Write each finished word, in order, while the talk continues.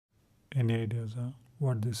Any ideas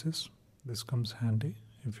what this is? This comes handy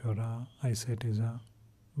if your eyesight is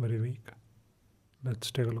very weak.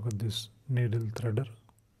 Let's take a look at this needle threader.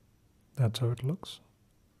 That's how it looks.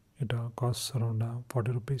 It costs around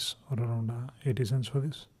 40 rupees or around 80 cents for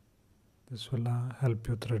this. This will help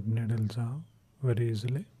you thread needles very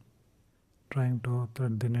easily. Trying to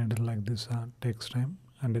thread the needle like this takes time,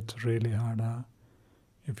 and it's really hard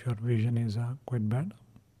if your vision is quite bad.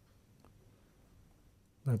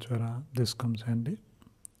 That's where this comes handy.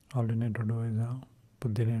 All you need to do is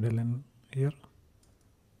put the needle in here,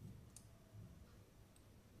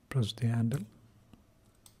 press the handle.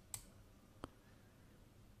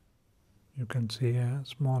 You can see a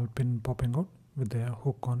small pin popping out with a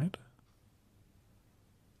hook on it.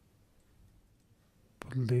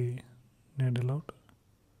 Pull the needle out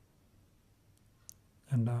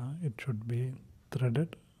and it should be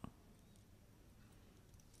threaded.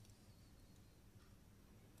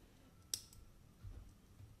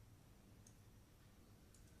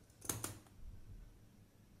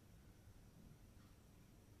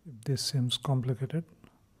 If this seems complicated,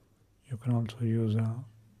 you can also use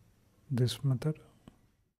this method.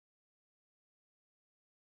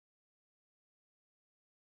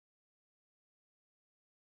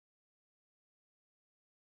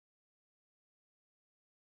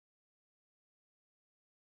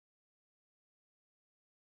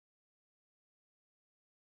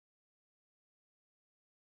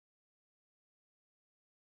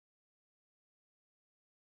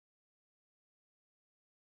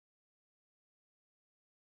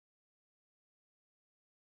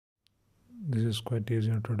 This is quite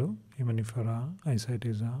easier to do even if your eyesight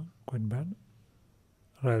is quite bad.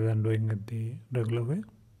 Rather than doing it the regular way,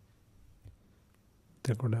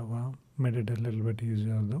 they could have made it a little bit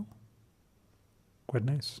easier though. Quite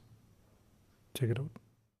nice. Check it out.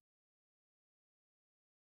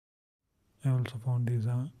 I also found these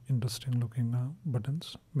interesting looking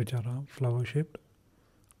buttons which are flower shaped.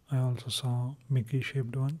 I also saw Mickey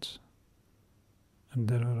shaped ones, and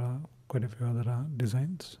there are quite a few other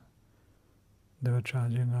designs. They were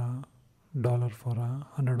charging $1 for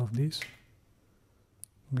 100 of these.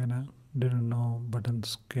 Again, I didn't know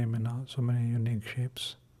buttons came in so many unique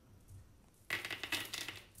shapes.